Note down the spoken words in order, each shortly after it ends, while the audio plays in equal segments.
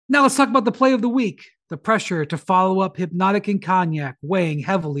Now let's talk about the play of the week. The pressure to follow up Hypnotic and Cognac weighing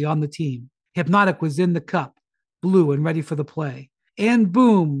heavily on the team. Hypnotic was in the cup, blue and ready for the play. And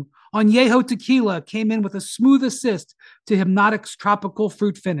boom, Añejo Tequila came in with a smooth assist to Hypnotic's tropical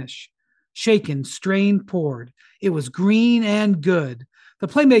fruit finish. Shaken, strained, poured. It was green and good. The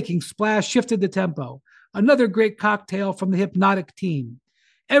playmaking splash shifted the tempo. Another great cocktail from the Hypnotic team.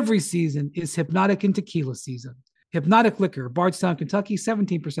 Every season is Hypnotic and Tequila season. Hypnotic Liquor, Bardstown, Kentucky,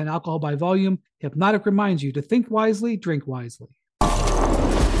 17% alcohol by volume. Hypnotic reminds you to think wisely, drink wisely.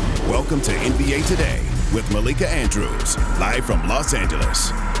 Welcome to NBA Today with Malika Andrews, live from Los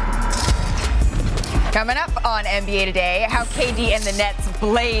Angeles. Coming up on NBA Today, how KD and the Nets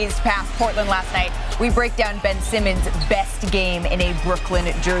blazed past Portland last night. We break down Ben Simmons' best game in a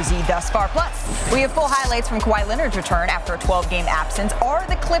Brooklyn jersey thus far. Plus, we have full highlights from Kawhi Leonard's return after a 12-game absence. Are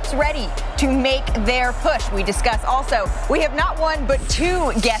the Clips ready to make their push? We discuss also, we have not one but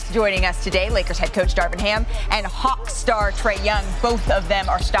two guests joining us today. Lakers head coach Darvin Ham and Hawks star Trae Young. Both of them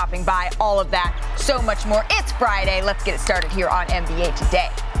are stopping by. All of that, so much more. It's Friday. Let's get it started here on NBA Today.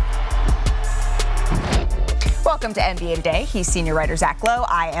 Welcome to NBA Today. He's senior writer Zach Lowe.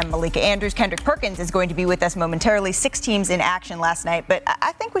 I am Malika Andrews. Kendrick Perkins is going to be with us momentarily. 6 teams in action last night, but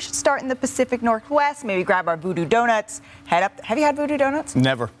I think we should start in the Pacific Northwest. Maybe grab our Voodoo Donuts. Head up. Have you had Voodoo Donuts?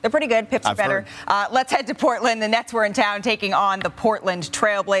 Never. They're pretty good. Pips are better. Let's head to Portland. The Nets were in town taking on the Portland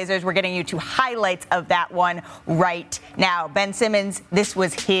Trailblazers. We're getting you to highlights of that one right now. Ben Simmons, this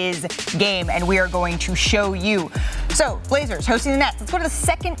was his game, and we are going to show you. So, Blazers hosting the Nets. Let's go to the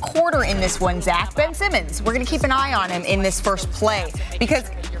second quarter in this one, Zach. Ben Simmons, we're going to keep an eye on him in this first play because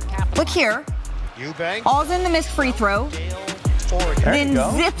look here, all's in the missed free throw, then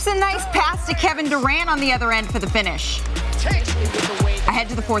zips a nice pass to Kevin Durant on the other end for the finish. Ahead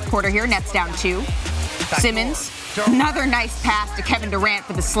to the fourth quarter here, Nets down 2. Simmons, another nice pass to Kevin Durant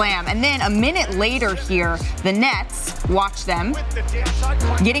for the slam. And then a minute later here, the Nets, watch them,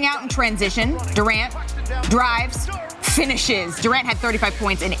 getting out in transition. Durant drives, finishes. Durant had 35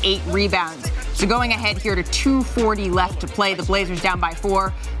 points and 8 rebounds. So going ahead here to 2:40 left to play. The Blazers down by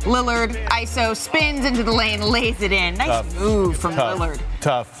 4. Lillard, ISO, spins into the lane, lays it in. Nice move from Lillard.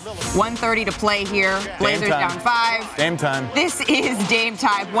 Tough. 1:30 to play here. Blazers down 5. Dame time. This is Dame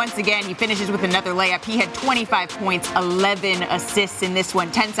time. Once again, he finishes with another layup. He had 25 points, 11 assists in this one.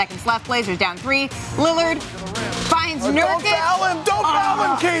 10 seconds left. Blazers down 3. Lillard finds Nurkic. Don't foul him. Don't foul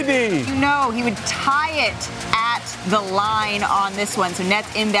him, KD. You know, he would tie it at the line on this one. So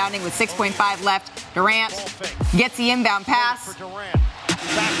Nets inbounding with 6.5 left. Durant gets the inbound pass.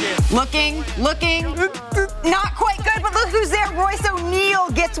 Looking, not quite good, but look who's there. Royce O'Neal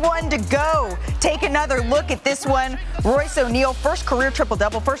gets one to go. Take another look at this one. Royce O'Neal, first career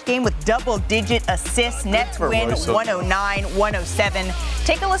triple-double, first game with double-digit assists. Nets win 109-107.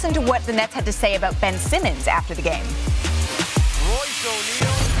 Take a listen to what the Nets had to say about Ben Simmons after the game. Royce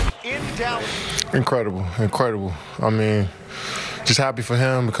O'Neal in Dallas. Incredible. I mean, just happy for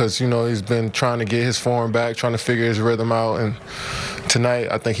him because, you know, he's been trying to get his form back, trying to figure his rhythm out. And tonight,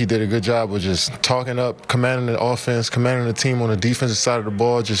 I think he did a good job of just talking up, commanding the offense, commanding the team on the defensive side of the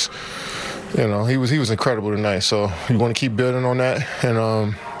ball. Just, you know, he was incredible tonight. So we want to keep building on that.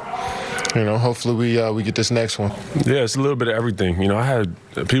 And, you know, hopefully we get this next one. Yeah, it's a little bit of everything. You know,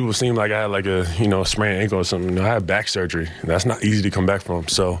 people seem like I had like a, you know, sprained ankle or something. You know, I had back surgery. That's not easy to come back from.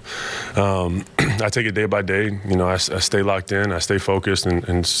 So I take it day by day. You know, I stay locked in, I stay focused,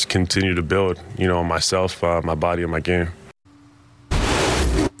 and continue to build, you know, myself, my body, and my game.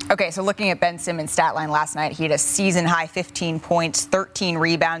 Okay, so looking at Ben Simmons' stat line last night, he had a season-high 15 points, 13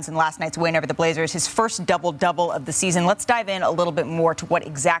 rebounds in last night's win over the Blazers, his first double-double of the season. Let's dive in a little bit more to what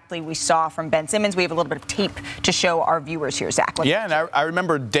exactly we saw from Ben Simmons. We have a little bit of tape to show our viewers here, Zach. And I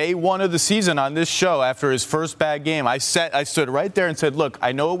remember day 1 of the season on this show after his first bad game. I stood right there and said, look,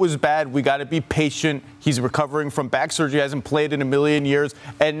 I know it was bad. We got to be patient. He's recovering from back surgery, hasn't played in a million years.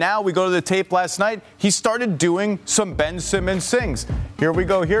 And now we go to the tape last night. He started doing some Ben Simmons things. Here we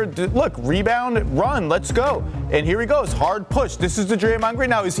go. Here, look, rebound, run, let's go. And here he goes, hard push. This is the Draymond Green.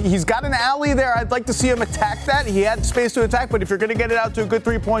 Now, he's got an alley there. I'd like to see him attack that. He had space to attack, but if you're going to get it out to a good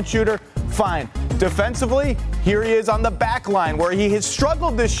three-point shooter, fine. Defensively, here he is on the back line where he has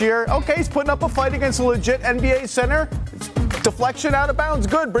struggled this year. Okay, he's putting up a fight against a legit NBA center. Deflection out of bounds.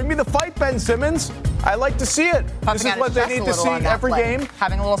 Good. Bring me the fight, Ben Simmons. I like to see it. This is what they need to see every game.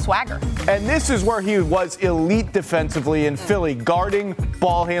 Having a little swagger. And this is where he was elite defensively in Philly, guarding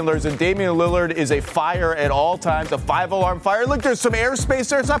ball handlers. And Damian Lillard is a fire at all times, a 5-alarm fire. Look, there's some airspace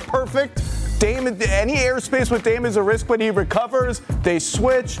there. It's not perfect. Any airspace with Dame is a risk, but he recovers. They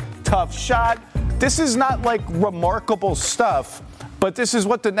switch. Tough shot. This is not like remarkable stuff. But this is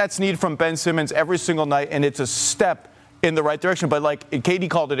what the Nets need from Ben Simmons every single night, and it's a step in the right direction. But like Katie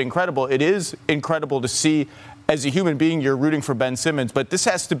called it incredible. It is incredible to see as a human being you're rooting for Ben Simmons, but this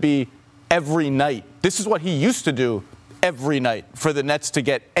has to be every night. This is what he used to do every night for the Nets to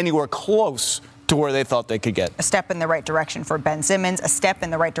get anywhere close to where they thought they could get. A step in the right direction for Ben Simmons, a step in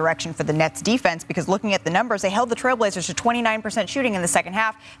the right direction for the Nets defense, because looking at the numbers, they held the Trailblazers to 29% shooting in the second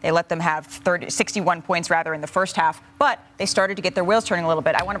half. They let them have 61 points rather in the first half, but they started to get their wheels turning a little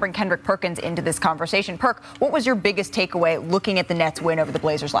bit. I want to bring Kendrick Perkins into this conversation. Perk, what was your biggest takeaway looking at the Nets win over the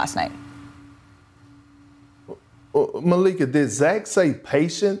Blazers last night? Malika, did Zach say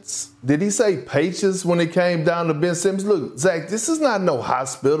patience? Did he say patience when it came down to Ben Simmons? Look, Zach, this is not no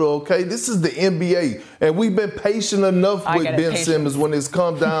hospital, okay? This is the NBA, and we've been patient enough with Ben Simmons when it's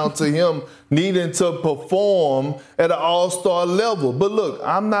come down to him needing to perform at an all-star level. But look,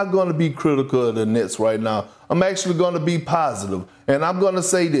 I'm not going to be critical of the Nets right now. I'm actually going to be positive, and I'm going to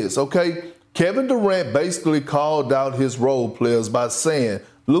say this, okay? Kevin Durant basically called out his role players by saying,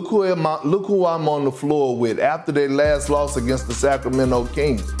 Look who I'm on the floor with after their last loss against the Sacramento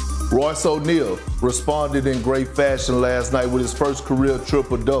Kings. Royce O'Neal responded in great fashion last night with his first career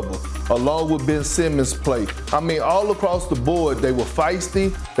triple-double, along with Ben Simmons' play. I mean, all across the board, they were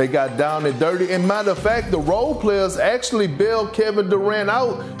feisty, they got down and dirty. And matter of fact, the role players actually bailed Kevin Durant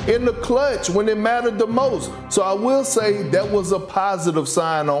out in the clutch when it mattered the most. So I will say that was a positive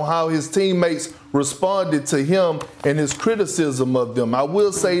sign on how his teammates responded to him and his criticism of them. I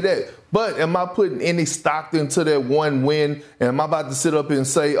will say that. But am I putting any stock into that one win? And am I about to sit up and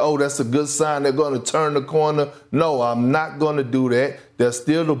say, oh, that's a good sign, they're going to turn the corner? No, I'm not going to do that. They're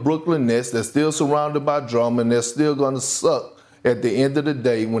still the Brooklyn Nets. They're still surrounded by drama, and they're still going to suck at the end of the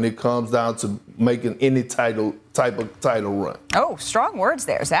day when it comes down to making any type of title run. Oh, strong words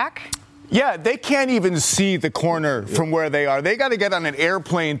there, Zach. Yeah, they can't even see the corner from where they are. They got to get on an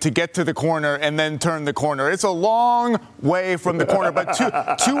airplane to get to the corner and then turn the corner. It's a long way from the corner. But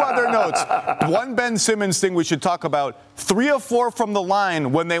two other notes. One Ben Simmons thing we should talk about. 3 of 4 from the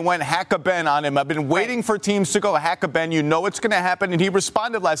line when they went hack-a-Ben on him. I've been waiting for teams to go hack-a-Ben. You know it's going to happen, and he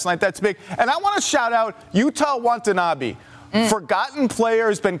responded last night. That's big. And I want to shout out Utah Watanabe. Forgotten player,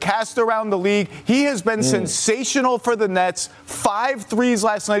 has been cast around the league. He has been sensational for the Nets. 5 threes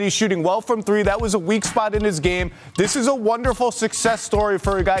last night. He's shooting well from 3. That was a weak spot in his game. This is a wonderful success story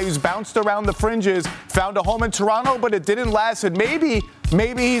for a guy who's bounced around the fringes, found a home in Toronto, but it didn't last. And maybe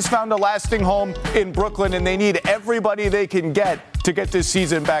he's found a lasting home in Brooklyn, and they need everybody they can get to get this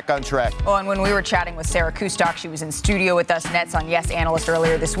season back on track. Well, and when we were chatting with Sarah Kustok, she was in studio with us, Nets on Yes Analyst,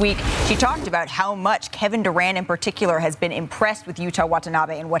 earlier this week. She talked about how much Kevin Durant in particular has been impressed with Utah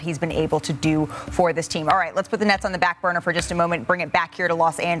Watanabe and what he's been able to do for this team. All right, let's put the Nets on the back burner for just a moment, bring it back here to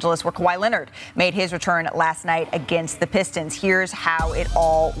Los Angeles, where Kawhi Leonard made his return last night against the Pistons. Here's how it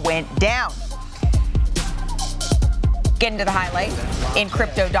all went down. Get into the highlight in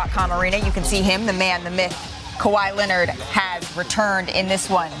Crypto.com Arena. You can see him, the man, the myth. Kawhi Leonard has returned in this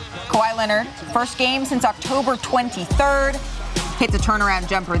one. Kawhi Leonard, first game since October 23rd. Hits a turnaround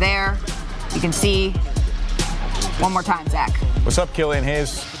jumper there. You can see one more time, Zach. What's up, Killian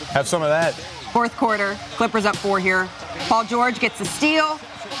Hayes? Have some of that. Fourth quarter, Clippers up 4 here. Paul George gets the steal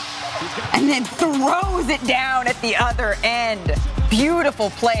and then throws it down at the other end.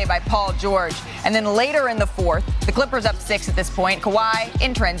 Beautiful play by Paul George. And then later in the fourth, the Clippers up 6 at this point. Kawhi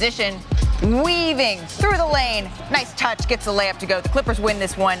in transition, weaving through the lane. Nice touch, gets the layup to go. The Clippers win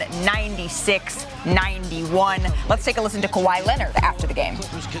this one 96-91. Let's take a listen to Kawhi Leonard after the game.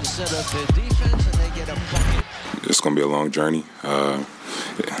 It's going to be a long journey. The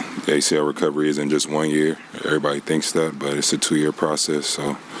ACL recovery isn't just 1 year. Everybody thinks that, but it's a 2-year process.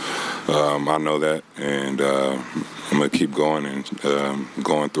 So I know that, and I'm going to keep going and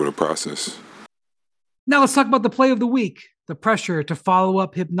going through the process. Now let's talk about the play of the week. The pressure to follow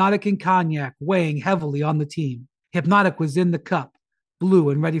up Hypnotic and Cognac weighing heavily on the team. Hypnotic was in the cup,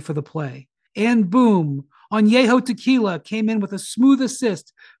 blue and ready for the play. And boom, Añejo Tequila came in with a smooth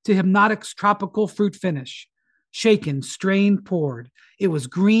assist to Hypnotic's tropical fruit finish. Shaken, strained, poured. It was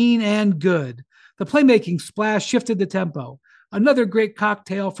green and good. The playmaking splash shifted the tempo. Another great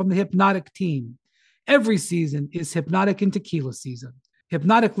cocktail from the Hypnotic team. Every season is Hypnotic and Tequila season.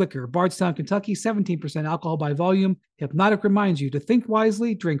 Hypnotic Liquor, Bardstown, Kentucky, 17% alcohol by volume. Hypnotic reminds you to think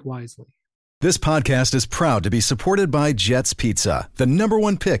wisely, drink wisely. This podcast is proud to be supported by Jets Pizza, the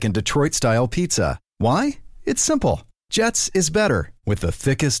 #1 pick in Detroit-style pizza. Why? It's simple. Jets is better. With the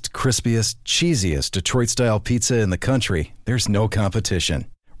thickest, crispiest, cheesiest Detroit-style pizza in the country, there's no competition.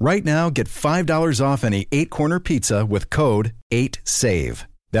 Right now, get $5 off any 8-corner pizza with code 8SAVE.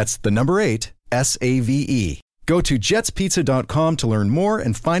 That's the number 8, SAVE. Go to jetspizza.com to learn more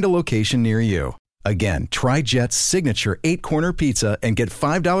and find a location near you. Again, try Jet's signature 8-corner pizza and get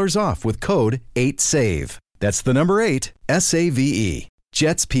 $5 off with code 8SAVE. That's the number 8, S-A-V-E.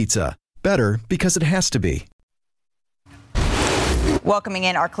 Jet's Pizza. Better because it has to be. Welcoming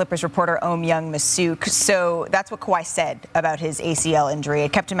in our Clippers reporter, Massouk. So that's what Kawhi said about his ACL injury.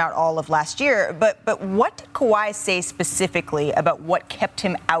 It kept him out all of last year. But what did Kawhi say specifically about what kept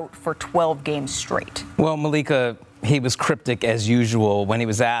him out for 12 games straight? Well, Malika, he was cryptic as usual. When he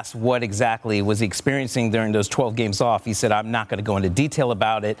was asked what exactly was he experiencing during those 12 games off, he said, I'm not going to go into detail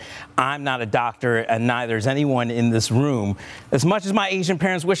about it. I'm not a doctor, and neither is anyone in this room. As much as my Asian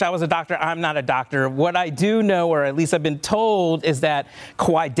parents wish I was a doctor, I'm not a doctor. What I do know, or at least I've been told, is that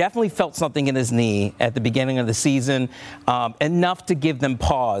Kawhi definitely felt something in his knee at the beginning of the season, enough to give them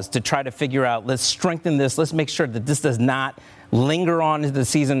pause to try to figure out, let's strengthen this. Let's make sure that this does not linger on into the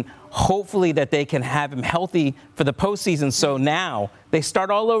season. Hopefully that they can have him healthy for the postseason. So now they start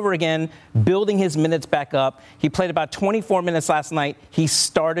all over again, building his minutes back up. He played about 24 minutes last night. He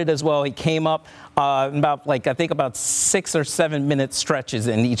started as well. He came up about 6 or 7 minute stretches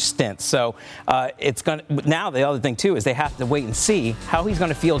in each stint. So now the other thing too is they have to wait and see how he's going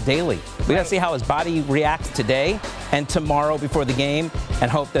to feel daily. We got to see how his body reacts today and tomorrow before the game, and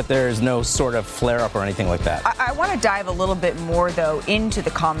hope that there is no sort of flare up or anything like that. I want to dive a little bit more though into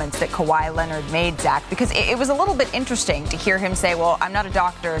the comments that Kawhi Leonard made, Zach, because it was a little bit interesting to hear him say, well, I'm not a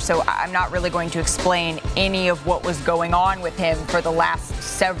doctor, so I'm not really going to explain any of what was going on with him for the last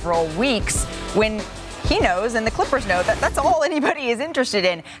several weeks, when he knows and the Clippers know that that's all anybody is interested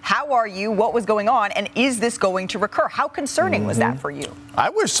in. How are you? What was going on? And is this going to recur? How concerning was that for you? I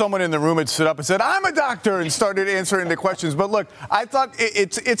wish someone in the room had stood up and said, I'm a doctor, and started answering the questions. But look, I thought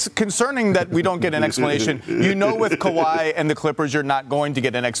it's concerning that we don't get an explanation. You know, with Kawhi and the Clippers, you're not going to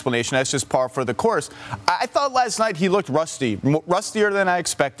get an explanation. That's just par for the course. I thought last night he looked rustier than I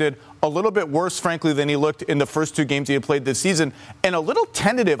expected. A little bit worse, frankly, than he looked in the first 2 games he had played this season, and a little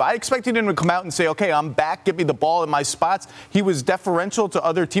tentative. I expected him to come out and say, okay, I'm back, get me the ball in my spots. He was deferential to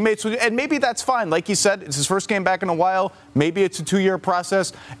other teammates, and maybe that's fine. Like he said, it's his first game back in a while. Maybe it's a 2-year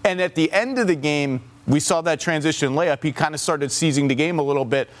process. And at the end of the game, we saw that transition layup. He kind of started seizing the game a little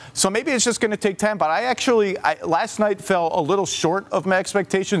bit. So maybe it's just going to take time. But I last night fell a little short of my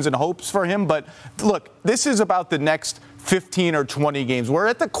expectations and hopes for him. But look, this is about the next 15 or 20 games. We're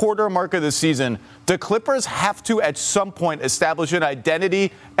at the quarter mark of the season. The Clippers have to, at some point, establish an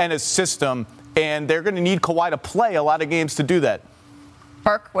identity and a system, and they're going to need Kawhi to play a lot of games to do that.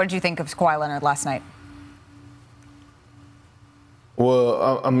 Park, what did you think of Kawhi Leonard last night?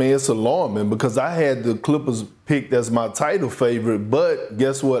 Well, I mean, it's alarming because I had the Clippers picked as my title favorite, but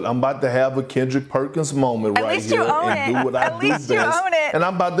guess what? I'm about to have a Kendrick Perkins moment right here and do what I do best. And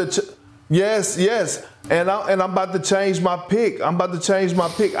I'm about to Yes. And I'm about to change my pick. I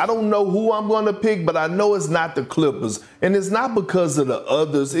don't know who I'm going to pick, but I know it's not the Clippers. And it's not because of the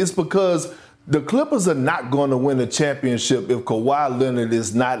others. It's because the Clippers are not going to win a championship if Kawhi Leonard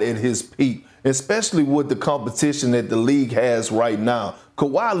is not at his peak, especially with the competition that the league has right now.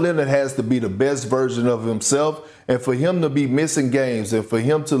 Kawhi Leonard has to be the best version of himself, and for him to be missing games and for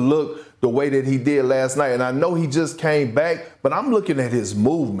him to look the way that he did last night. And I know he just came back, but I'm looking at his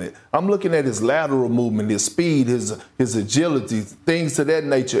movement. I'm looking at his lateral movement, his speed, his agility, things to that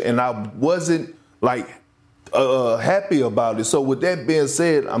nature. And I wasn't happy about it. So with that being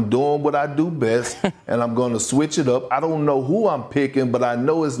said, I'm doing what I do best, and I'm going to switch it up. I don't know who I'm picking, but I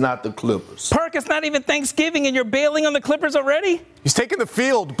know it's not the Clippers. Perk, it's not even Thanksgiving, and you're bailing on the Clippers already? He's taking the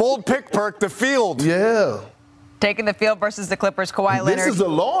field. Bold pick, Perk, the field. Yeah. Taking the field versus the Clippers, Kawhi Leonard. This is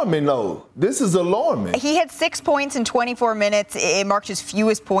alarming, though. This is alarming. He had 6 points in 24 minutes. It marked his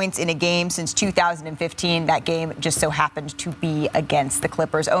fewest points in a game since 2015. That game just so happened to be against the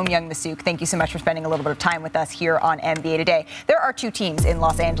Clippers. Massouk, thank you so much for spending a little bit of time with us here on NBA Today. There are 2 teams in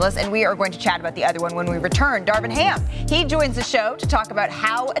Los Angeles, and we are going to chat about the other one when we return. Darvin Ham, he joins the show to talk about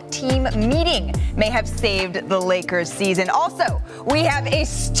how a team meeting may have saved the Lakers season. Also, we have a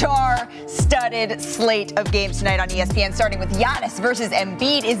star-studded slate of games tonight on ESPN, starting with Giannis versus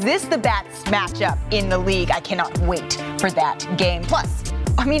Embiid. Is this the best matchup in the league? I cannot wait for that game. Plus,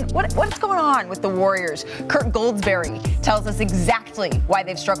 I mean, what's going on with the Warriors? Kurt Goldsberry tells us exactly why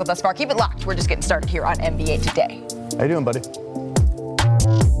they've struggled thus far. Keep it locked. We're just getting started here on NBA Today. How you doing, buddy?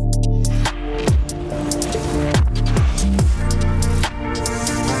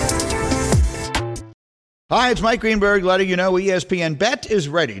 Hi, it's Mike Greenberg letting you know ESPN Bet is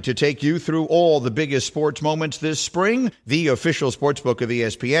ready to take you through all the biggest sports moments this spring. The official sportsbook of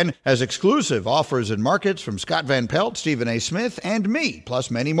ESPN has exclusive offers and markets from Scott Van Pelt, Stephen A. Smith, and me, plus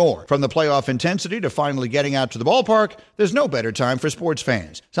many more. From the playoff intensity to finally getting out to the ballpark, there's no better time for sports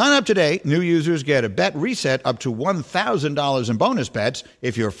fans. Sign up today. New users get a bet reset up to $1,000 in bonus bets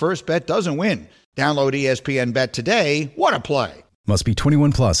if your first bet doesn't win. Download ESPN Bet today. What a play. Must be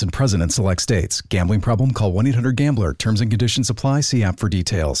 21 plus and present in select states. Gambling problem? Call 1-800-GAMBLER. Terms and conditions apply. See app for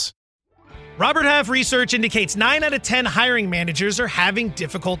details. Robert Half research indicates 9 out of 10 hiring managers are having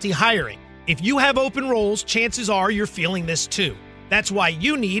difficulty hiring. If you have open roles, chances are you're feeling this too. That's why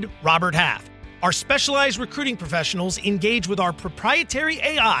you need Robert Half. Our specialized recruiting professionals engage with our proprietary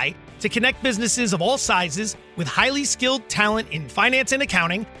AI to connect businesses of all sizes with highly skilled talent in finance and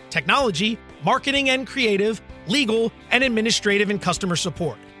accounting, technology, marketing and creative, legal, and administrative and customer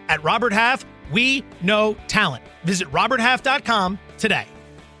support. At Robert Half, we know talent. Visit roberthalf.com today.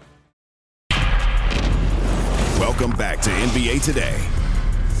 Welcome back to NBA Today.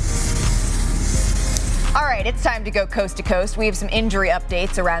 All right, it's time to go coast to coast. We have some injury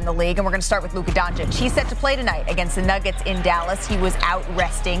updates around the league, and we're going to start with Luka Doncic. He's set to play tonight against the Nuggets in Dallas. He was out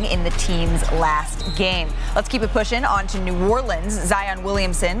resting in the team's last game. Let's keep it pushing on to New Orleans. Zion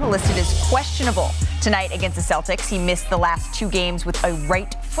Williamson listed as questionable tonight against the Celtics. He missed the last 2 games with a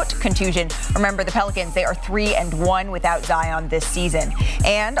right foot contusion. Remember, the Pelicans, they are 3-1 without Zion this season.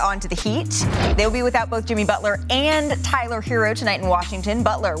 And on to the Heat. They'll be without both Jimmy Butler and Tyler Hero tonight in Washington.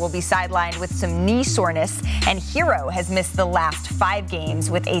 Butler will be sidelined with some knee soreness, and Hero has missed the last 5 games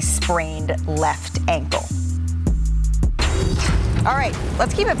with a sprained left ankle. All right,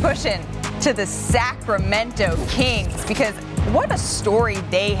 let's keep it pushing to the Sacramento Kings, because what a story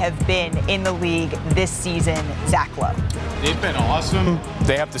they have been in the league this season, Zach Lowe. They've been awesome.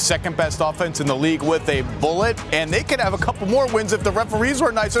 They have the second best offense in the league with a bullet, and they could have a couple more wins if the referees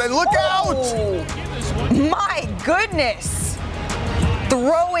were nice. And look out! My goodness.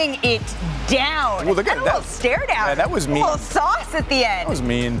 Throwing it down. Well, look at a little stare down. Yeah, that was mean. A little sauce at the end. That was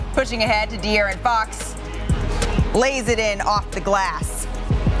mean. Pushing ahead to De'Aaron Fox. Lays it in off the glass.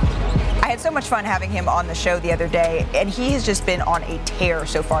 I had so much fun having him on the show the other day, and he has just been on a tear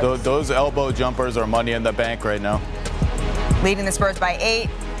so far. Those elbow jumpers are money in the bank right now. Leading the Spurs by 8,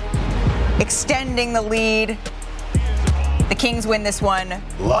 extending the lead. The Kings win this one.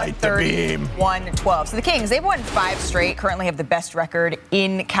 Light the beam. 1-12. So the Kings, they've won 5 straight, currently have the best record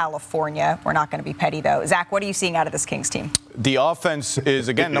in California. We're not going to be petty, though. Zach, what are you seeing out of this Kings team? The offense is,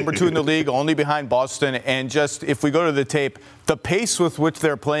 again, number 2 in the league, only behind Boston. And just, if we go to the tape, the pace with which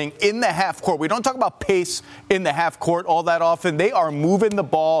they're playing in the half court. We don't talk about pace in the half court all that often. They are moving the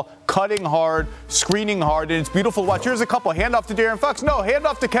ball, cutting hard, screening hard, and it's beautiful to watch. Here's a couple. Handoff to De'Aaron Fox. No,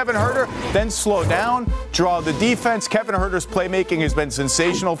 handoff to Kevin Huerter. Then slow down, draw the defense. Kevin Huerter's playmaking has been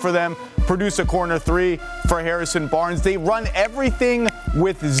sensational for them. Produce a corner 3 for Harrison Barnes. They run everything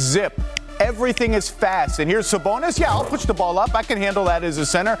with zip. Everything is fast. And here's Sabonis. Yeah, I'll push the ball up. I can handle that as a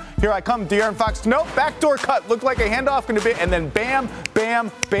center. Here I come. De'Aaron Fox. Nope. Backdoor cut. Looked like a handoff going to be. And then bam,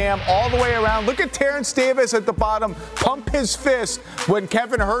 bam, bam, all the way around. Look at Terrence Davis at the bottom. Pump his fist when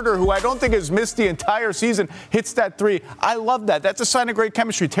Kevin Huerter, who I don't think has missed the entire season, hits that 3. I love that. That's a sign of great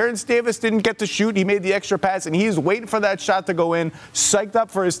chemistry. Terrence Davis didn't get to shoot. He made the extra pass, and he's waiting for that shot to go in. Psyched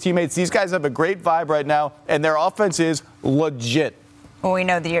up for his teammates. These guys have a great vibe right now, and their offense is legit. Well, we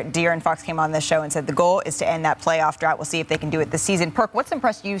know De'Aaron Fox came on this show and said the goal is to end that playoff drought. We'll see if they can do it this season. Perk, what's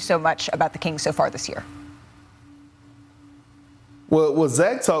impressed you so much about the Kings so far this year? Well,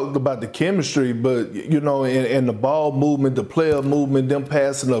 Zach talked about the chemistry, but, and the ball movement, the player movement, them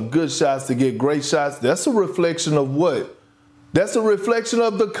passing up good shots to get great shots, that's a reflection of what? That's a reflection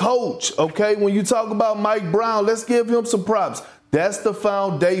of the coach, okay? When you talk about Mike Brown, let's give him some props. That's the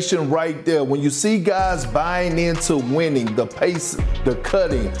foundation right there. When you see guys buying into winning, the pace, the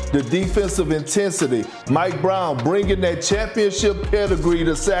cutting, the defensive intensity, Mike Brown bringing that championship pedigree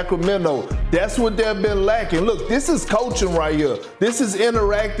to Sacramento, that's what they've been lacking. Look, this is coaching right here. This is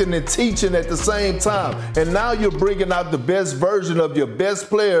interacting and teaching at the same time. And now you're bringing out the best version of your best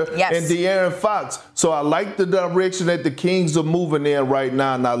player in De'Aaron Fox. So I like the direction that the Kings are moving in right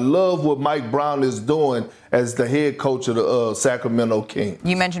now, and I love what Mike Brown is doing as the head coach of the Sacramento Kings.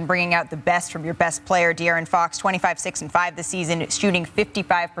 You mentioned bringing out the best from your best player, De'Aaron Fox, 25, 6, and 5 this season, shooting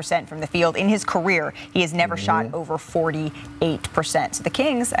 55% from the field. In his career, he has never shot over 48%. So the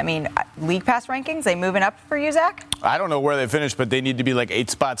Kings, league pass rankings? They moving up for you, Zach? I don't know where they finished, but they need to be like 8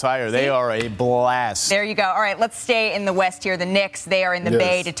 spots higher. They are a blast. There you go. All right, let's stay in the West here. The Knicks, they are in the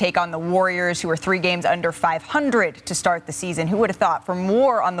Bay to take on the Warriors, who are 3 games under 500 to start the season. Who would have thought? For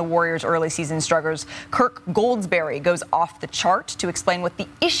more on the Warriors' early season struggles, Kirk Goldsberry goes off the chart to explain what the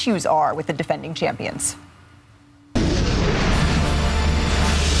issues are with the defending champions.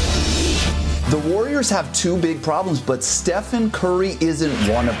 The Warriors have 2 big problems, but Stephen Curry isn't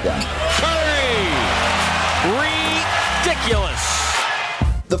one of them. Ridiculous.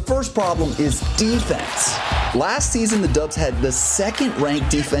 The first problem is defense. Last season, the Dubs had the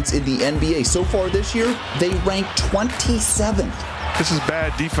 2nd-ranked defense in the NBA. So far this year, they ranked 27th. This is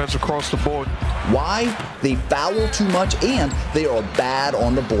bad defense across the board. Why? They foul too much, and they are bad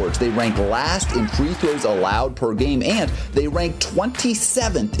on the boards. They rank last in free throws allowed per game, and they rank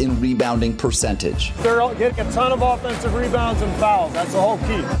 27th in rebounding percentage. They're getting a ton of offensive rebounds and fouls. That's the whole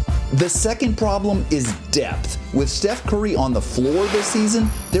key. The second problem is depth. With Steph Curry on the floor this season,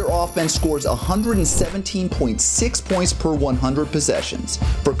 their offense scores 117.6 points per 100 possessions.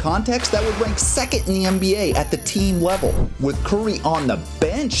 For context, that would rank 2nd in the NBA at the team level. With Curry on the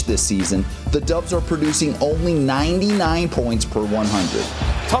bench this season, the Dubs are producing only 99 points per 100.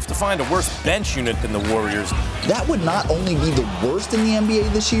 Tough to find a worse bench unit than the Warriors. That would not only be the worst in the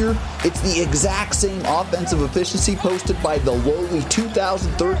NBA this year, it's the exact same offensive efficiency posted by the lowly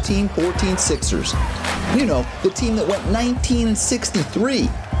 2013-14 Sixers. You know, the team that went 19-63.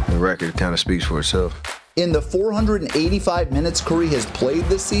 The record kind of speaks for itself. In the 485 minutes Curry has played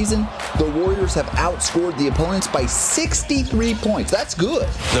this season, the Warriors have outscored the opponents by 63 points. That's good.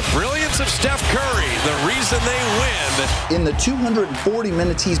 The brilliance of Steph Curry, the reason they win. In the 240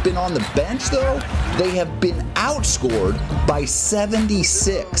 minutes he's been on the bench, though, they have been outscored by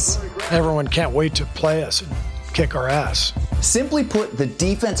 76. Everyone can't wait to play us and kick our ass. Simply put, the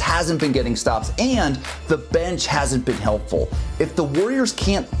defense hasn't been getting stops and the bench hasn't been helpful. If the Warriors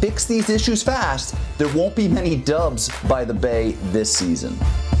can't fix these issues fast, there won't be many Dubs by the Bay this season.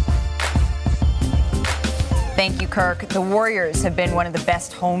 Thank you, Kirk. The Warriors have been one of the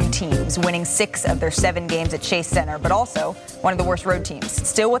best home teams, winning 6 of their 7 games at Chase Center, but also one of the worst road teams,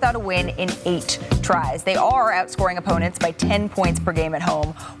 still without a win in 8 tries. They are outscoring opponents by 10 points per game at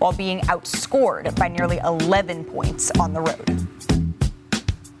home, while being outscored by nearly 11 points on the road.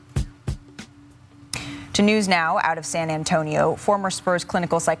 To news now out of San Antonio, former Spurs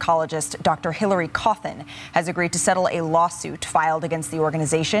clinical psychologist Dr. Hillary Cawthon has agreed to settle a lawsuit filed against the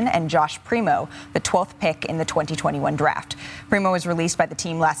organization and Josh Primo, the 12th pick in the 2021 draft. Primo was released by the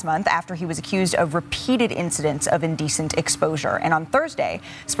team last month after he was accused of repeated incidents of indecent exposure. And on Thursday,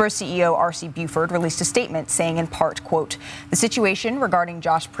 Spurs CEO R.C. Buford released a statement saying in part, quote, "The situation regarding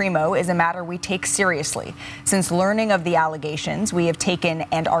Josh Primo is a matter we take seriously. Since learning of the allegations, we have taken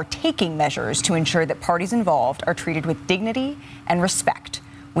and are taking measures to ensure that parties involved are treated with dignity and respect.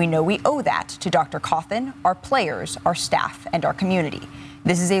 We know we owe that to Dr. Cawthon, our players, our staff, and our community.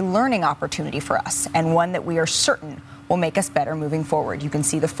 This is a learning opportunity for us and one that we are certain will make us better moving forward." You can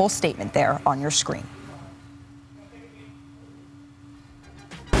see the full statement there on your screen.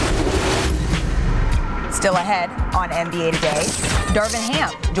 Still ahead on NBA Today, Darvin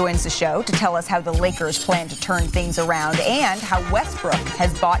Ham joins the show to tell us how the Lakers plan to turn things around and how Westbrook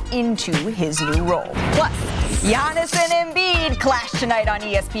has bought into his new role. Plus, Giannis and Embiid clash tonight on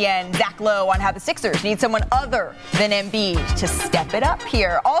ESPN. Zach Lowe on how the Sixers need someone other than Embiid to step it up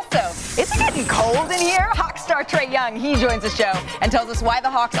here. Also, is it getting cold in here? Hawks star Trae Young, he joins the show and tells us why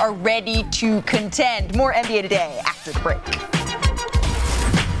the Hawks are ready to contend. More NBA Today after the break.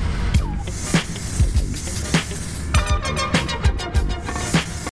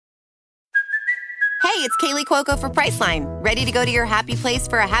 Hey, it's Kaylee Cuoco for Priceline. Ready to go to your happy place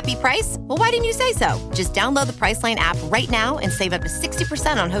for a happy price? Well, why didn't you say so? Just download the Priceline app right now and save up to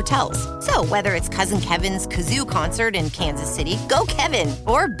 60% on hotels. So whether it's Cousin Kevin's Kazoo Concert in Kansas City, go Kevin,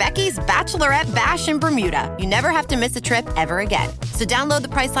 or Becky's Bachelorette Bash in Bermuda, you never have to miss a trip ever again. So download the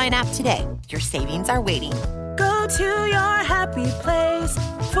Priceline app today. Your savings are waiting. Go to your happy place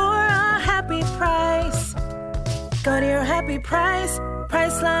for a happy price. Go to your happy price,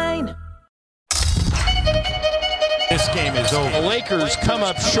 Priceline. This game is over. The Lakers come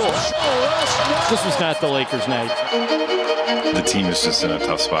up short. This was not the Lakers' night. The team is just in a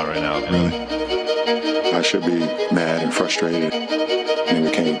tough spot right now. Really. I should be mad and frustrated. I mean,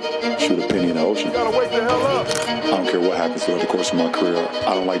 we can't shoot a penny in the ocean. Gotta wake the hell up. I don't care what happens throughout the course of my career.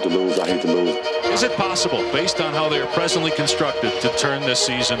 I don't like to lose. I hate to lose. Is it possible, based on how they are presently constructed, to turn this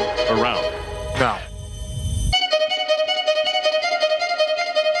season around? No.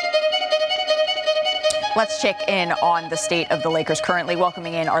 Let's check in on the state of the Lakers currently.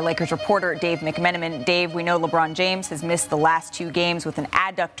 Welcoming in our Lakers reporter, Dave McMenamin. Dave, we know LeBron James has missed the last 2 games with an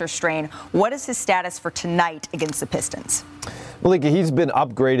adductor strain. What is his status for tonight against the Pistons? Malika, he's been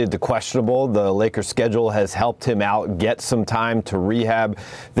upgraded to questionable. The Lakers schedule has helped him out get some time to rehab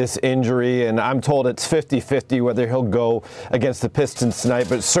this injury, and I'm told it's 50-50 whether he'll go against the Pistons tonight,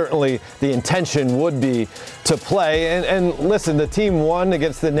 but certainly the intention would be to play. And listen, the team won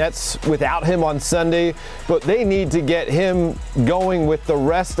against the Nets without him on Sunday, but they need to get him going with the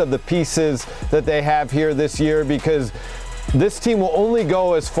rest of the pieces that they have here this year, because this team will only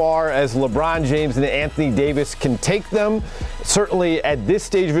go as far as LeBron James and Anthony Davis can take them. Certainly at this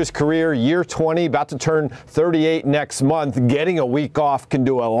stage of his career, year 20, about to turn 38 next month, getting a week off can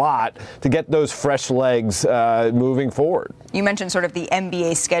do a lot to get those fresh legs moving forward. You mentioned sort of the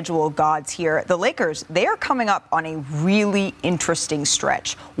NBA schedule gods here. The Lakers, they are coming up on a really interesting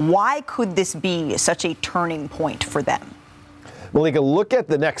stretch. Why could this be such a turning point for them? Malika, look at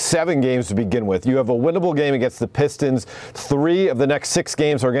the next 7 games to begin with. You have a winnable game against the Pistons. 3 of the next 6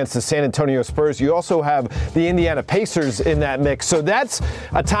 games are against the San Antonio Spurs. You also have the Indiana Pacers in that mix. So that's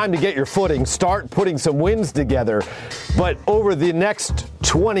a time to get your footing, start putting some wins together. But over the next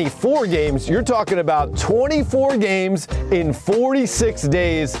 24 games, you're talking about 24 games in 46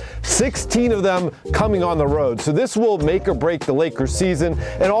 days, 16 of them coming on the road. So this will make or break the Lakers season,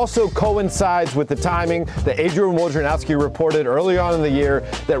 and also coincides with the timing that Adrian Wojnarowski reported early on in the year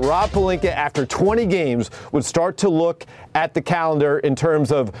that Rob Pelinka, after 20 games, would start to look at the calendar in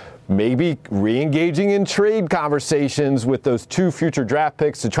terms of maybe re-engaging in trade conversations with those 2 future draft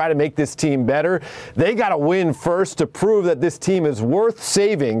picks to try to make this team better. They got to win first to prove that this team is worth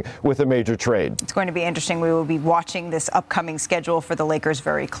saving with a major trade. It's going to be interesting. We will be watching this upcoming schedule for the Lakers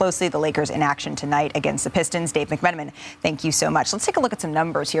very closely. The Lakers in action tonight against the Pistons. Dave McMenamin, thank you so much. Let's take a look at some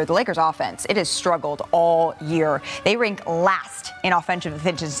numbers here. The Lakers offense, it has struggled all year. They rank last in offensive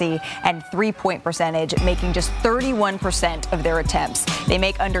efficiency and 3-point percentage, making just 31% of their attempts. They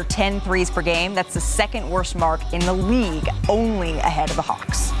make under 10 threes per game. That's the 2nd worst mark in the league, only ahead of the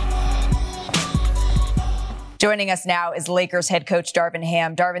Hawks. Joining us now is Lakers head coach Darvin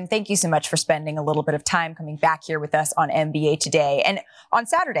Ham. Darvin, thank you so much for spending a little bit of time coming back here with us on NBA Today. And on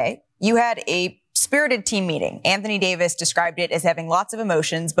Saturday, you had a spirited team meeting. Anthony Davis described it as having lots of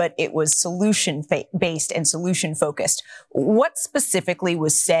emotions, but it was solution-based and solution-focused. What specifically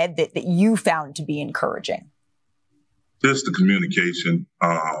was said that you found to be encouraging? Just the communication.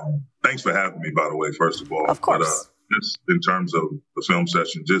 Thanks for having me, by the way, first of all. Of course. But just in terms of the film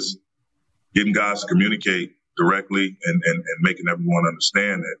session, just getting guys to communicate directly and making everyone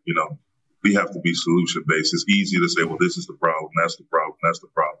understand that, you know, we have to be solution-based. It's easy to say, well, this is the problem, that's the problem, that's the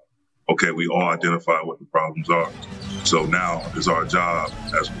problem. Okay, we all identify what the problems are. So now it's our job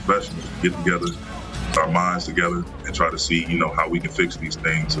as professionals to get together, our minds together, and try to see, you know, how we can fix these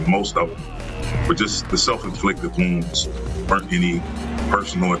things. And most of them were just the self-inflicted wounds, weren't any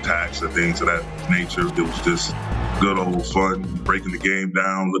personal attacks or things of that nature. It was just good old fun, breaking the game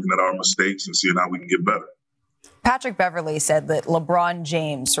down, looking at our mistakes and seeing how we can get better. Patrick Beverley said that LeBron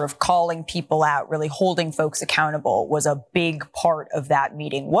James sort of calling people out, really holding folks accountable, was a big part of that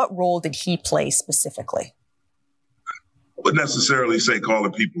meeting. What role did he play specifically? I wouldn't necessarily say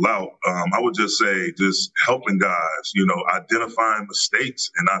calling people out. I would just say just helping guys, you know, identifying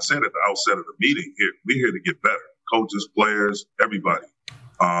mistakes. And I said at the outset of the meeting, we're here to get better. Coaches, players, everybody.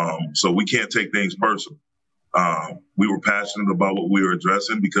 So we can't take things personal. We were passionate about what we were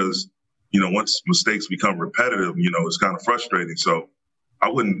addressing because, you know, once mistakes become repetitive, you know, it's kind of frustrating. So I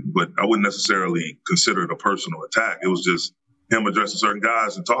wouldn't necessarily consider it a personal attack. It was just him addressing certain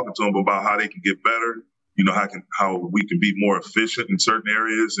guys and talking to them about how they can get better, you know, how we can be more efficient in certain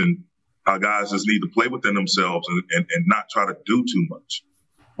areas, and how guys just need to play within themselves and not try to do too much.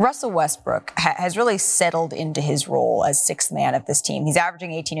 Russell Westbrook has really settled into his role as 6th man of this team. He's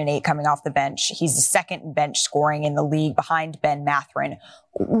averaging 18 and 8 coming off the bench. He's the 2nd bench scoring in the league behind Ben Mathurin.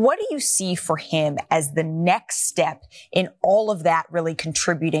 What do you see for him as the next step in all of that, really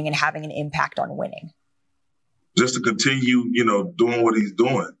contributing and having an impact on winning? Just to continue, you know, doing what he's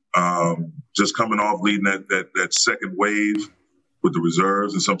doing. Just coming off leading that second wave with the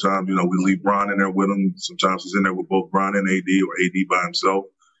reserves. And sometimes, you know, we leave Bron in there with him. Sometimes he's in there with both Bron and AD, or AD by himself.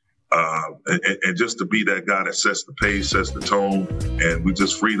 And just to be that guy that sets the pace, sets the tone, and we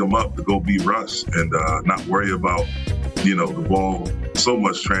just freed him up to go be Russ and not worry about, you know, the ball so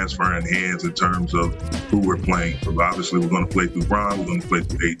much transferring hands in terms of who we're playing. So obviously, we're going to play through Bron, we're going to play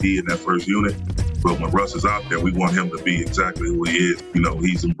through AD in that first unit. But when Russ is out there, we want him to be exactly who he is. You know,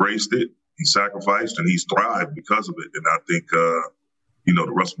 he's embraced it, he's sacrificed, and he's thrived because of it. And I think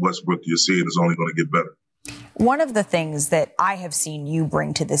the Russell Westbrook you're seeing is only going to get better. One of the things that I have seen you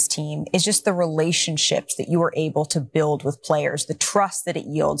bring to this team is just the relationships that you are able to build with players, the trust that it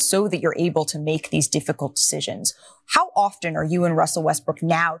yields so that you're able to make these difficult decisions. How often are you and Russell Westbrook,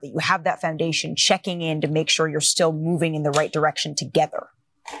 now that you have that foundation, checking in to make sure you're still moving in the right direction together?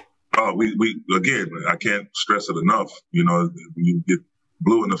 We again, I can't stress it enough. You get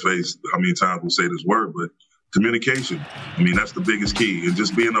blue in the face how many times we say this word, but communication. That's the biggest key, and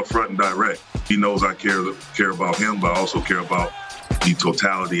just being upfront and direct. He knows I care about him, but I also care about the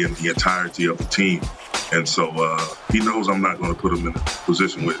totality and the entirety of the team. And so he knows I'm not going to put him in a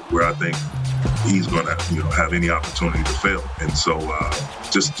position where I think he's going to, have any opportunity to fail. And so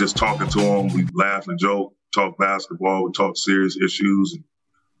just talking to him, we laugh and joke, talk basketball, we talk serious issues,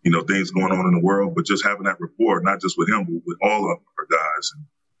 and things going on in the world. But just having that rapport, not just with him, but with all of our guys, and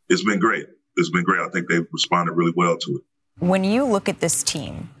it's been great. It's been great. I think they've responded really well to it. When you look at this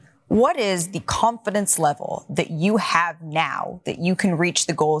team, what is the confidence level that you have now that you can reach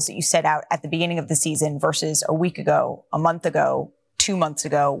the goals that you set out at the beginning of the season versus a week ago, a month ago, 2 months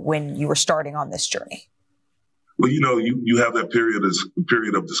ago when you were starting on this journey? Well, you have that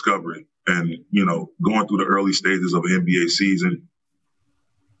period of discovery, and, going through the early stages of an NBA season,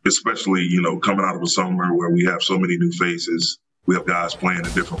 especially, coming out of a summer where we have so many new faces. We have guys playing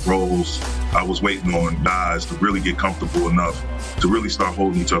in different roles. I was waiting on guys to really get comfortable enough to really start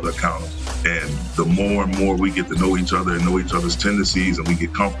holding each other accountable. And the more and more we get to know each other and know each other's tendencies, and we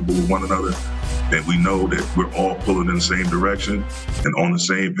get comfortable with one another, and we know that we're all pulling in the same direction and on the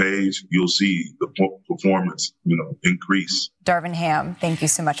same page, you'll see the performance, increase. Darvin Ham, thank you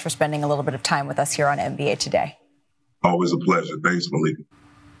so much for spending a little bit of time with us here on NBA Today. Always a pleasure. Thanks, Malika.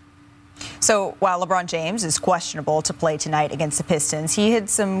 So while LeBron James is questionable to play tonight against the Pistons, he had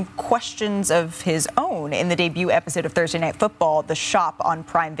some questions of his own in the debut episode of Thursday Night Football, The Shop on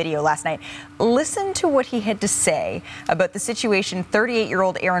Prime Video last night. Listen to what he had to say about the situation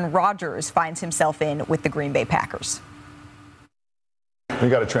 38-year-old Aaron Rodgers finds himself in with the Green Bay Packers. You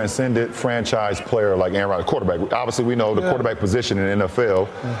got a transcendent franchise player like Aaron Rodgers, quarterback. Obviously, we know the quarterback position in the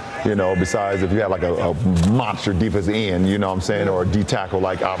NFL, besides if you have like a monster defensive end, or a D tackle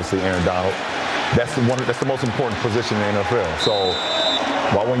like obviously Aaron Donald. That's the most important position in the NFL. So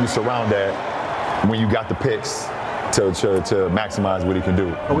why wouldn't you surround that when you got the picks to maximize what he can do?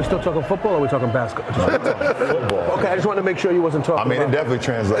 Are we still talking football or are we talking basketball? Football. Okay, I just wanted to make sure you wasn't talking it definitely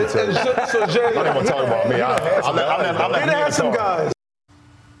translates. So Jay, I didn't want to talk about me. I'm had some guys.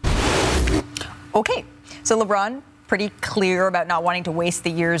 Okay, so LeBron, pretty clear about not wanting to waste the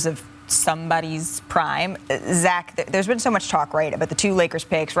years of somebody's prime. Zach, there's been so much talk, right, about the two Lakers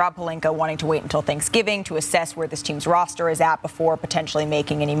picks, Rob Pelinka wanting to wait until Thanksgiving to assess where this team's roster is at before potentially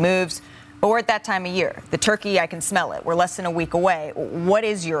making any moves. But we're at that time of year. The turkey, I can smell it. We're less than a week away. What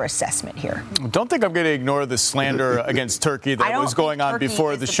is your assessment here? Don't think I'm going to ignore the slander against turkey that was going on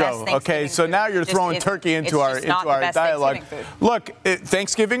before the show. Okay, so now you're throwing turkey into our dialogue. Look,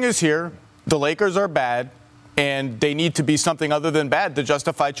 Thanksgiving is here. The Lakers are bad, and they need to be something other than bad to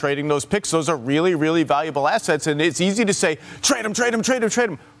justify trading those picks. Those are really, really valuable assets, and it's easy to say, trade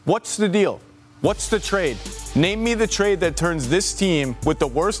them. What's the deal? What's the trade? Name me the trade that turns this team with the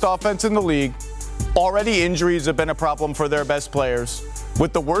worst offense in the league. Already injuries have been a problem for their best players,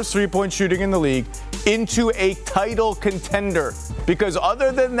 with the worst three-point shooting in the league, into a title contender. Because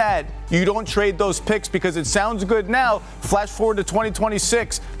other than that, you don't trade those picks because it sounds good now. Flash forward to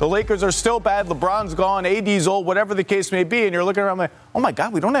 2026. The Lakers are still bad. LeBron's gone. AD's old, whatever the case may be. And you're looking around like, oh, my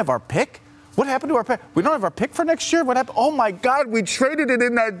God, we don't have our pick? What happened to our pick? We don't have our pick for next year? What happened? Oh, my God, we traded it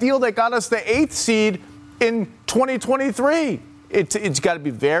in that deal that got us the 8th seed in 2023. It's got to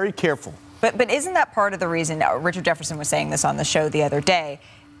be very careful. But isn't that part of the reason, Richard Jefferson was saying this on the show the other day,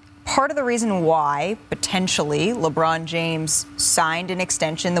 part of the reason why potentially LeBron James signed an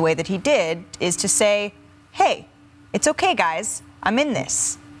extension the way that he did is to say, hey, it's okay, guys, I'm in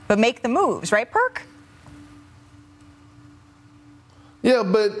this, but make the moves, right, Perk? Yeah,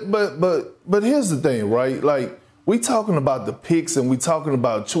 but here's the thing, right? Like, we talking about the picks and we talking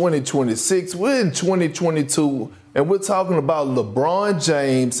about 2026. We're in 2022, and we're talking about LeBron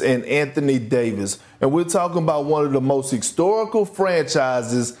James and Anthony Davis. And we're talking about one of the most historical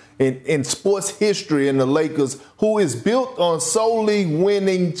franchises in sports history in the Lakers, who is built on solely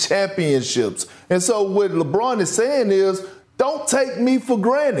winning championships. And so what LeBron is saying is, don't take me for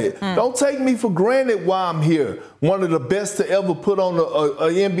granted. Don't take me for granted while I'm here. one of the best to ever put on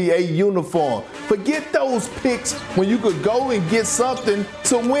a NBA uniform. Forget those picks when you could go and get something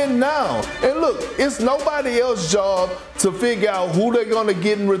to win now. And look, it's nobody else's job to figure out who they're going to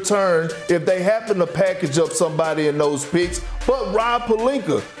get in return if they happen to package up somebody in those picks, but Rob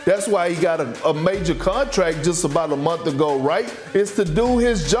Pelinka. That's why he got a major contract just about a month ago, right? It's to do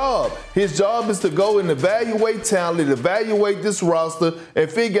his job. His job is to go and evaluate talent, evaluate this roster, and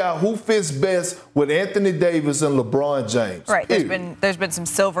figure out who fits best with Anthony Davis and LeBron James. Right. There's been some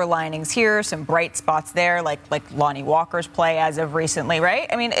silver linings here, some bright spots there, like Lonnie Walker's play as of recently, right?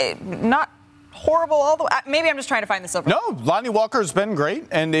 I mean, not horrible all the way. Maybe I'm just trying to find the silver. No, Lonnie Walker's been great,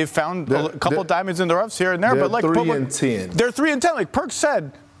 and they've found a couple diamonds in the roughs here and there. They're but 3-10. They're 3-10. Like Perk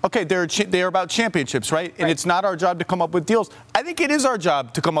said, okay, they're about championships, right? And it's not our job to come up with deals. I think it is our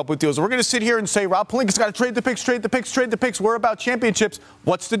job to come up with deals. We're going to sit here and say, Rob Pelinka's got to trade the picks. We're about championships.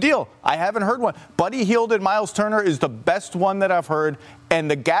 What's the deal? I haven't heard one. Buddy Hield and Miles Turner is the best one that I've heard. And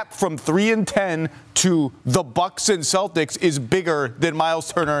the gap from 3-10 to the Bucks and Celtics is bigger than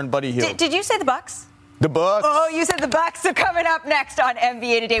Miles Turner and Buddy Hield. Did you say the Bucks? The Bucks. Oh, you said the Bucks. So coming up next on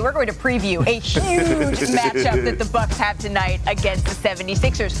NBA Today, we're going to preview a huge matchup that the Bucks have tonight against the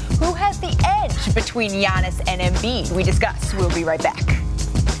 76ers. Who has the edge between Giannis and Embiid? We discuss. We'll be right back.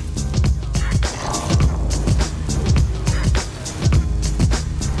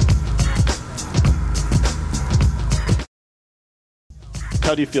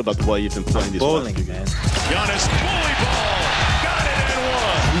 How do you feel about the way you've been playing these last few games? Giannis, bully ball. Got it and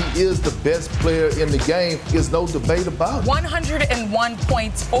one. He is the best player in the game. There's no debate about it. 101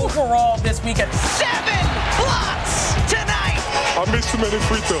 points overall this weekend. 7 blocks tonight. I missed too many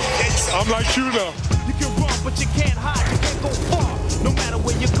free throws. I'm like you now. You can run, but you can't hide. You can't go far. No matter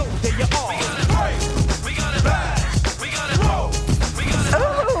where you go, there you are. We got it bash. We got it roll.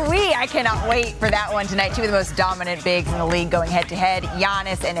 I cannot wait for that one tonight. Two of the most dominant bigs in the league going head-to-head.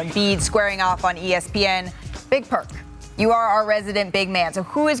 Giannis and Embiid squaring off on ESPN. Big Perk, you are our resident big man. So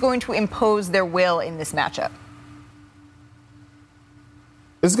who is going to impose their will in this matchup?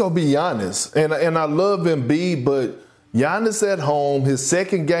 It's going to be Giannis. And I love Embiid, but Giannis at home, his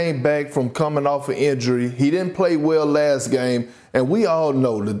second game back from coming off an injury. He didn't play well last game. And we all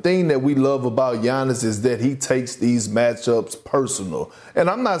know the thing that we love about Giannis is that he takes these matchups personal. And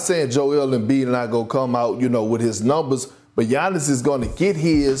I'm not saying Joel Embiid and I go come out, with his numbers, but Giannis is going to get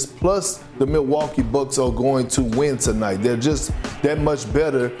his, plus the Milwaukee Bucks are going to win tonight. They're just that much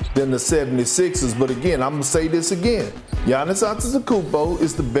better than the 76ers. But again, I'm going to say this again. Giannis Antetokounmpo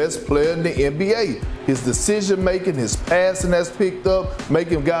is the best player in the NBA. His decision-making, his passing has picked up,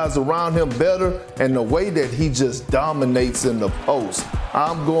 making guys around him better, and the way that he just dominates in the post.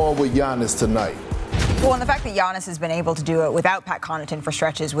 I'm going with Giannis tonight. Well, and the fact that Giannis has been able to do it without Pat Connaughton for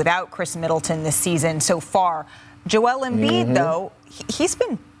stretches, without Chris Middleton this season so far. Joel Embiid, though, he's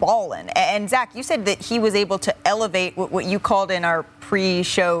been balling. And, Zach, you said that he was able to elevate what you called in our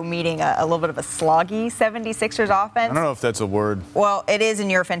pre-show meeting a little bit of a sloggy 76ers offense. I don't know if that's a word. Well, it is in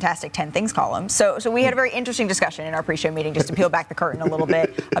your Fantastic 10 Things column. So we had a very interesting discussion in our pre-show meeting, just to peel back the curtain a little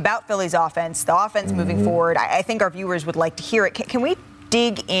bit, about Philly's offense, the offense moving forward. I think our viewers would like to hear it. Can we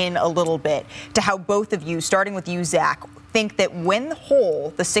dig in a little bit to how both of you, starting with you, Zach, think that when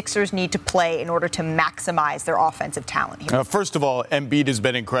whole, the Sixers need to play in order to maximize their offensive talent here? First of all, Embiid has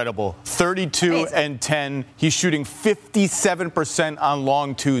been incredible. 32 and 10. He's shooting 57% on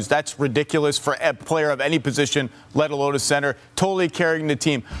long twos. That's ridiculous for a player of any position, let alone a center. Totally carrying the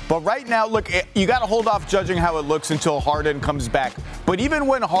team. But right now, look, you got to hold off judging how it looks until Harden comes back. But even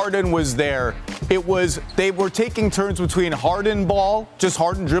when Harden was there, they were taking turns between Harden ball, just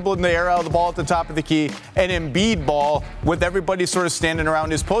Harden dribbling the air out of the ball at the top of the key, and Embiid ball, with everybody sort of standing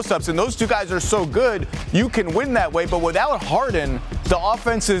around his post-ups. And those two guys are so good, you can win that way. But without Harden, the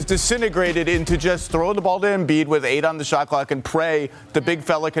offense is disintegrated into just throw the ball to Embiid with 8 on the shot clock and pray the big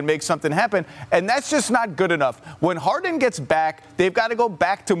fella can make something happen. And that's just not good enough. When Harden gets back, they've got to go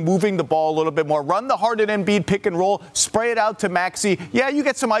back to moving the ball a little bit more. Run the Harden Embiid pick and roll, spray it out to Maxey. Yeah, you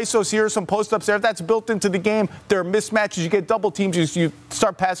get some isos here, some post-ups there. That's built into the game. There are mismatches. You get double teams. You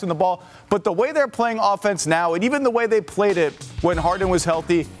start passing the ball. But the way they're playing offense now, and even the way they played it when Harden was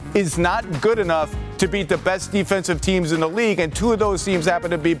healthy, is not good enough to beat the best defensive teams in the league. And two of those teams happen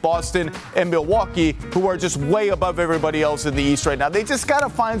to be Boston and Milwaukee, who are just way above everybody else in the East right now. They just got to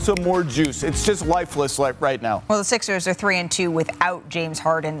find some more juice. It's just lifeless right now. Well, the Sixers are 3-2 without James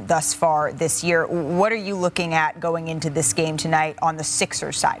Harden thus far this year. What are you looking at going into this game tonight on the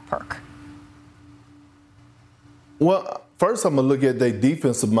Sixers side, Perk? Well, first I'm going to look at their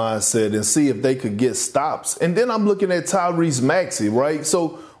defensive mindset and see if they could get stops. And then I'm looking at Tyrese Maxey, right?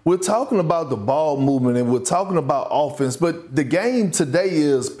 So we're talking about the ball movement and we're talking about offense, but the game today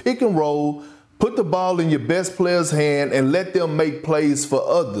is pick and roll, put the ball in your best player's hand and let them make plays for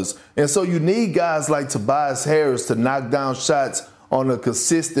others. And so you need guys like Tobias Harris to knock down shots on a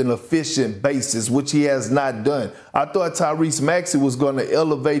consistent, efficient basis, which he has not done. I thought Tyrese Maxey was going to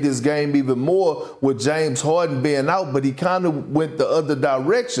elevate his game even more with James Harden being out, but he kind of went the other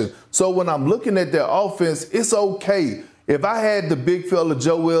direction. So when I'm looking at their offense, it's okay. If I had the big fella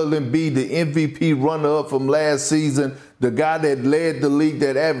Joel Embiid, the MVP runner-up from last season, the guy that led the league,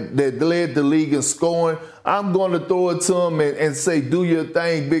 that led the league in scoring, I'm going to throw it to him and say, do your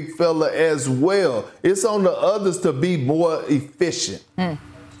thing, big fella, as well. It's on the others to be more efficient.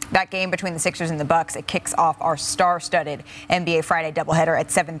 That game between the Sixers and the Bucks, it kicks off our star-studded NBA Friday doubleheader at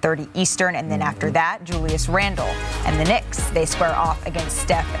 7:30 Eastern. And then after that, Julius Randle and the Knicks, they square off against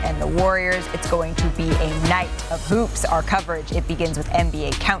Steph and the Warriors. It's going to be a night of hoops. Our coverage, it begins with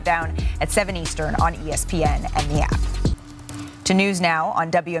NBA Countdown at 7 Eastern on ESPN and the app. To news now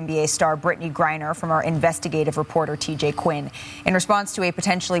on WNBA star Brittany Griner from our investigative reporter TJ Quinn. In response to a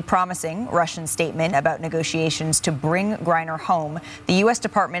potentially promising Russian statement about negotiations to bring Griner home, the U.S.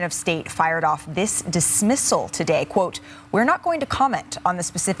 Department of State fired off this dismissal today. Quote, "We're not going to comment on the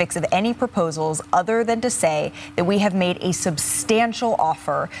specifics of any proposals other than to say that we have made a substantial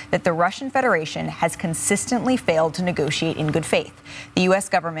offer that the Russian Federation has consistently failed to negotiate in good faith. The U.S.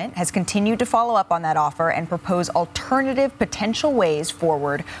 government has continued to follow up on that offer and propose alternative potential ways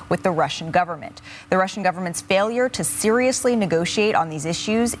forward with the Russian government. The Russian government's failure to seriously negotiate on these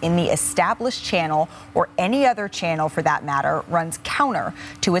issues in the established channel or any other channel for that matter runs counter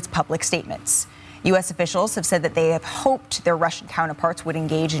to its public statements." U.S. officials have said that they have hoped their Russian counterparts would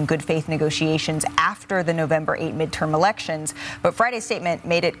engage in good faith negotiations after the November 8 midterm elections. But Friday's statement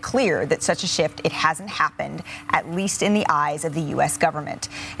made it clear that such a shift, it hasn't happened, at least in the eyes of the U.S. government.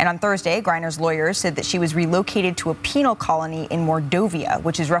 And on Thursday, Griner's lawyers said that she was relocated to a penal colony in Mordovia,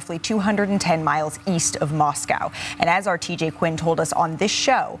 which is roughly 210 miles east of Moscow. And as our TJ Quinn told us on this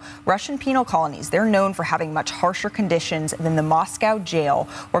show, Russian penal colonies, they're known for having much harsher conditions than the Moscow jail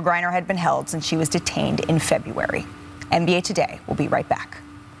where Griner had been held since she was detained in February. NBA Today will be right back.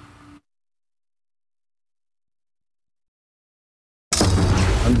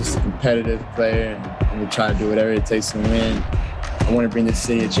 I'm just a competitive player, and I'm going to try to do whatever it takes to win. I want to bring the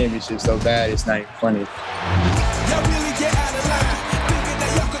city a championship so bad, it's not even funny.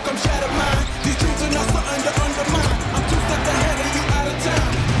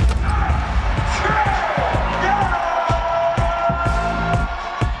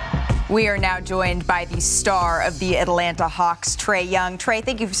 We are now joined by the star of the Atlanta Hawks, Trae Young. Trae,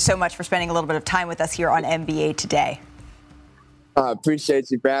 thank you so much for spending a little bit of time with us here on NBA Today. I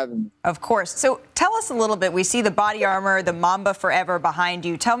appreciate you for having me. Of course. So tell us a little bit. We see the body armor, the Mamba Forever behind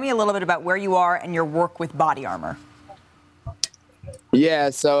you. Tell me a little bit about where you are and your work with body armor. Yeah,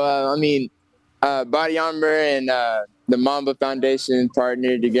 so, Body Armor and the Mamba Foundation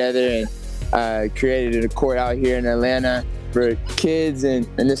partnered together and created a court out here in Atlanta for kids and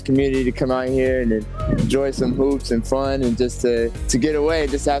this community to come out here and enjoy some hoops and fun and just to get away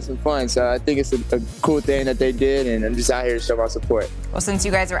and just have some fun. So I think it's a cool thing that they did, and I'm just out here to show my support. Well, since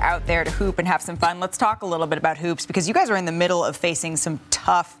you guys are out there to hoop and have some fun, let's talk a little bit about hoops, because you guys are in the middle of facing some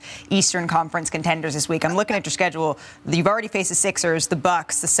tough Eastern Conference contenders this week. I'm looking at your schedule. You've already faced the Sixers, the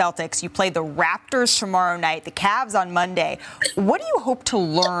Bucks, the Celtics. You play the Raptors tomorrow night, the Cavs on Monday. What do you hope to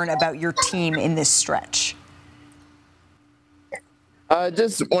learn about your team in this stretch?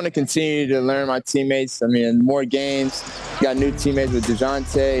 Just want to continue to learn my teammates. More games. Got new teammates with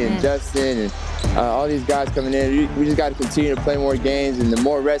DeJounte and Justin and all these guys coming in. We just got to continue to play more games, and the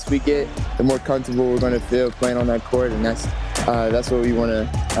more rest we get, the more comfortable we're going to feel playing on that court, and that's what we want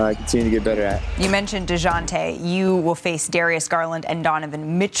to continue to get better at. You mentioned DeJounte. You will face Darius Garland and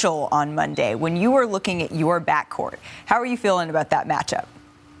Donovan Mitchell on Monday. When you are looking at your backcourt, how are you feeling about that matchup?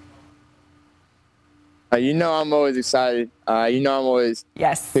 I'm always excited. I'm always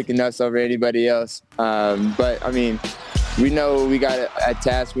picking us over anybody else. But we know we got a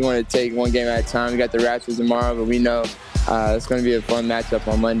task. We want to take one game at a time. We got the Raptors tomorrow, but we know it's going to be a fun matchup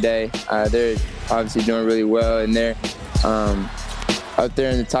on Monday. They're obviously doing really well, and they're up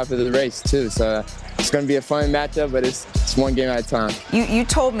there in the top of the race too. So it's going to be a fun matchup, but it's one game at a time. You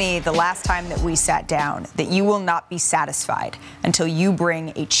told me the last time that we sat down that you will not be satisfied until you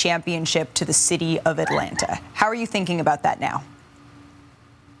bring a championship to the city of Atlanta. How are you thinking about that now?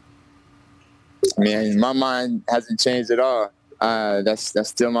 My mind hasn't changed at all. That's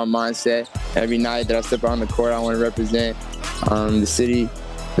still my mindset. Every night that I step out on the court, I want to represent the city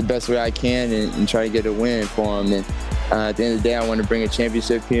the best way I can and try to get a win for them. And At the end of the day, I want to bring a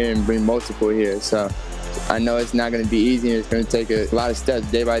championship here and bring multiple here. So I know it's not going to be easy, and it's going to take a lot of steps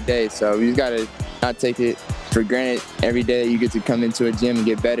day by day. So you just got to not take it for granted every day that you get to come into a gym and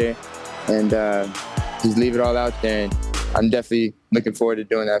get better, and just leave it all out there. And I'm definitely looking forward to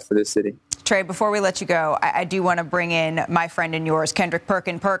doing that for this city. Trae, before we let you go, I do want to bring in my friend and yours, Kendrick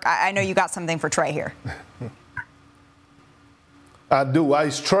Perkin. Perk, I know you got something for Trae here. I do.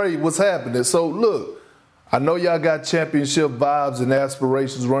 Ice Trae, what's happening? So, look, I know y'all got championship vibes and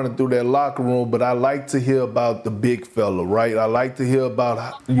aspirations running through that locker room, but I like to hear about the big fella, right? I like to hear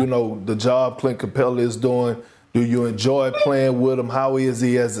about, the job Clint Capella is doing. Do you enjoy playing with him? How is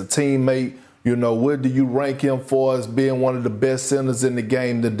he as a teammate? What do you rank him for as being one of the best centers in the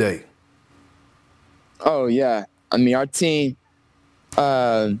game today? Oh, yeah. I mean, our team,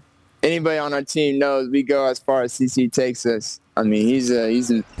 anybody on our team knows we go as far as CC takes us. I mean, he's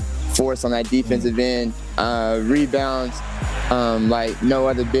a force on that defensive end. Rebounds like no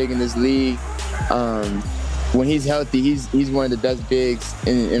other big in this league. When he's healthy, he's one of the best bigs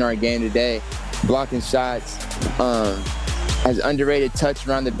in our game today. Blocking shots, has underrated touch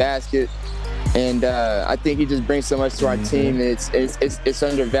around the basket. And I think he just brings so much to our team, and it's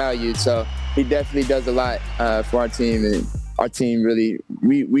undervalued. So he definitely does a lot for our team, and our team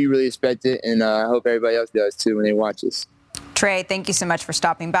we really respect it, and I hope everybody else does too when they watch us. Trae, thank you so much for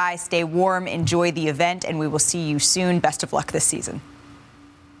stopping by. Stay warm, enjoy the event, and we will see you soon. Best of luck this season.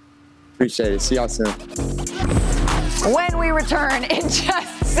 Appreciate it. See y'all soon. When we return in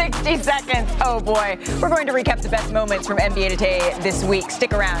just 60 seconds, oh boy, we're going to recap the best moments from NBA Today this week.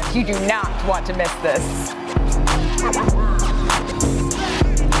 Stick around. You do not want to miss this.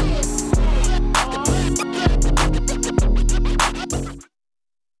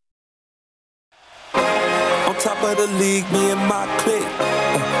 On top of the league, me and my clique.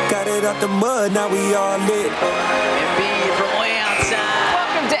 Got it out the mud, now we all lit. NBA from way outside.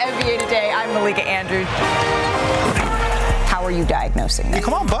 Welcome to NBA Today. I'm Malika Andrews. How are you diagnosing this?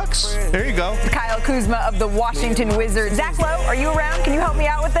 Come on, Bucks. There you go. Kyle Kuzma of the Washington Wizards. Zach Lowe, are you around? Can you help me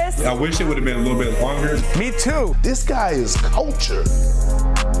out with this? I wish it would have been a little bit longer. Me too. This guy is culture.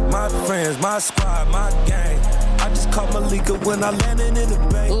 My friends, my squad, my gang. I just caught Malika when I landed in the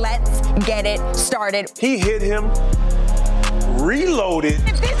bay. Let's get it started. He hit him, reloaded.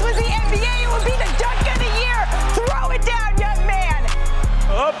 If this was the NBA, it would be the dunk of the year. Throw it down, young man.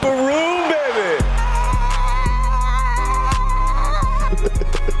 Upper room, baby.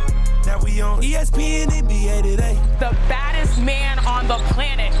 Now we on ESPN NBA Today. The baddest man on the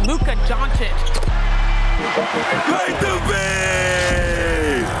planet, Luka Doncic. Like the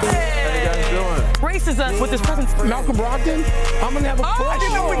Bay. How you guys doing? Graces us with his presence. Malcolm Brogdon? I'm gonna have a push. I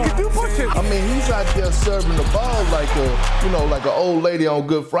didn't know we could do pushes. I mean, he's out there serving the ball like like an old lady on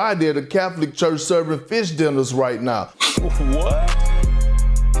Good Friday at the Catholic Church serving fish dinners right now. What?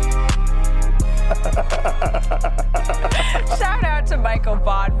 Shout out to Michael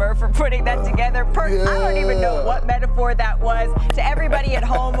Bodmer for putting that together. I don't even know what metaphor that was. To everybody at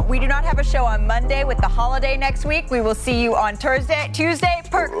home, we do not have a show on Monday with the holiday next week. We will see you on Tuesday.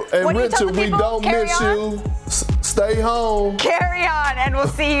 Perk, and what do you Richard, tell the people? we don't miss you. Stay home. Carry on, and we'll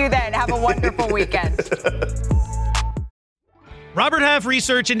see you then. Have a wonderful weekend. Robert Half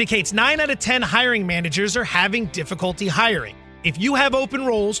research indicates 9 out of 10 hiring managers are having difficulty hiring. If you have open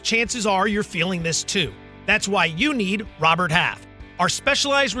roles, chances are you're feeling this too. That's why you need Robert Half. Our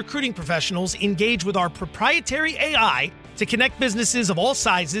specialized recruiting professionals engage with our proprietary AI to connect businesses of all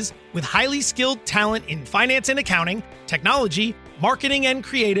sizes with highly skilled talent in finance and accounting, technology, marketing and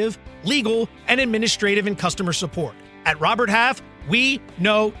creative, legal, and administrative and customer support. At Robert Half, we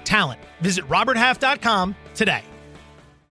know talent. Visit roberthalf.com today.